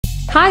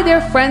Hi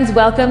there friends,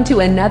 welcome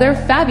to another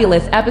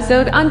fabulous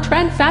episode on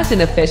Trend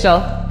Fashion Official.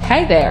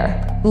 Hey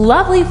there,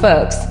 lovely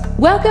folks.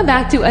 Welcome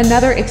back to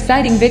another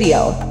exciting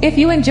video. If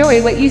you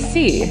enjoy what you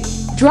see,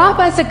 drop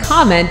us a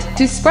comment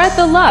to spread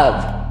the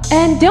love.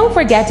 And don't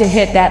forget to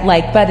hit that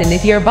like button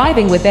if you're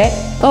vibing with it.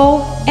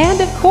 Oh,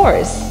 and of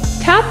course,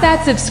 tap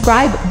that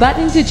subscribe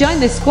button to join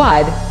the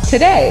squad.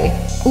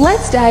 Today,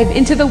 let's dive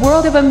into the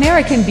world of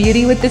American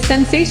beauty with the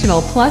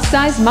sensational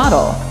plus-size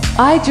model,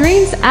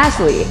 Dreemz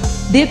Ashley,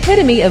 the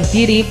epitome of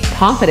beauty,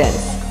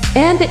 confidence,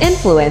 and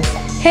influence,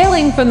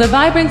 hailing from the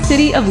vibrant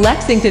city of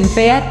Lexington,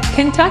 Fayette,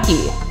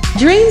 Kentucky.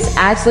 Dreemz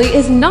Ashley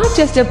is not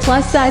just a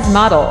plus-size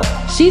model,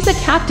 she's a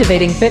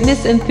captivating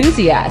fitness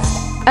enthusiast,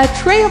 a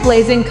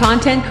trailblazing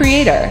content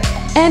creator,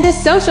 and a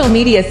social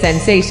media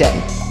sensation.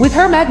 With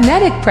her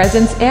magnetic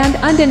presence and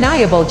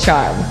undeniable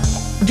charm,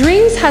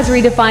 Dreemz has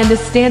redefined the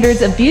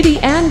standards of beauty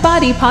and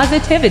body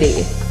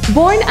positivity.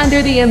 Born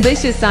under the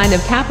ambitious sign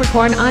of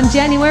Capricorn on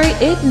January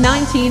 8,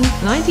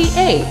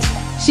 1998,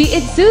 she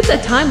exudes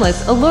a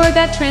timeless allure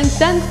that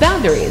transcends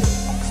boundaries,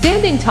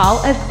 standing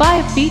tall at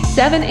 5 feet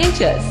 7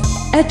 inches.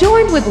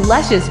 Adorned with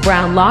luscious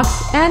brown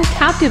locks and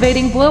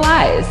captivating blue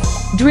eyes,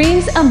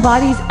 Dreemz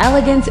embodies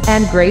elegance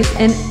and grace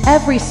in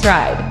every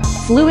stride.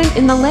 Fluent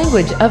in the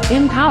language of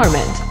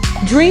empowerment,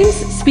 Dreemz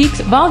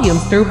speaks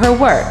volumes through her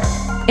work,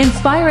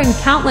 inspiring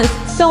countless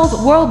souls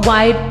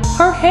worldwide.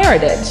 Her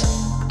heritage,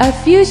 a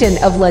fusion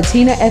of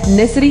Latina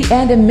ethnicity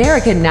and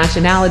American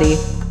nationality,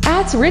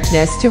 adds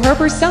richness to her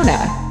persona,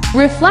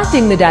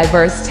 reflecting the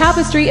diverse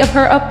tapestry of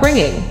her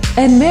upbringing.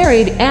 And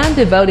married and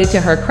devoted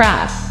to her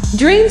craft,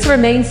 Dreemz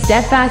remains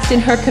steadfast in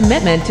her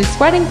commitment to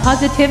spreading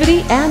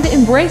positivity and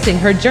embracing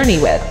her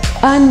journey with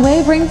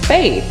unwavering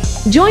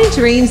faith. Join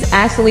Dreemz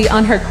Ashley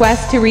on her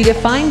quest to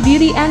redefine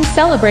beauty and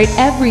celebrate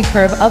every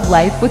curve of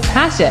life with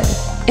passion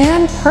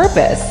and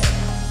purpose.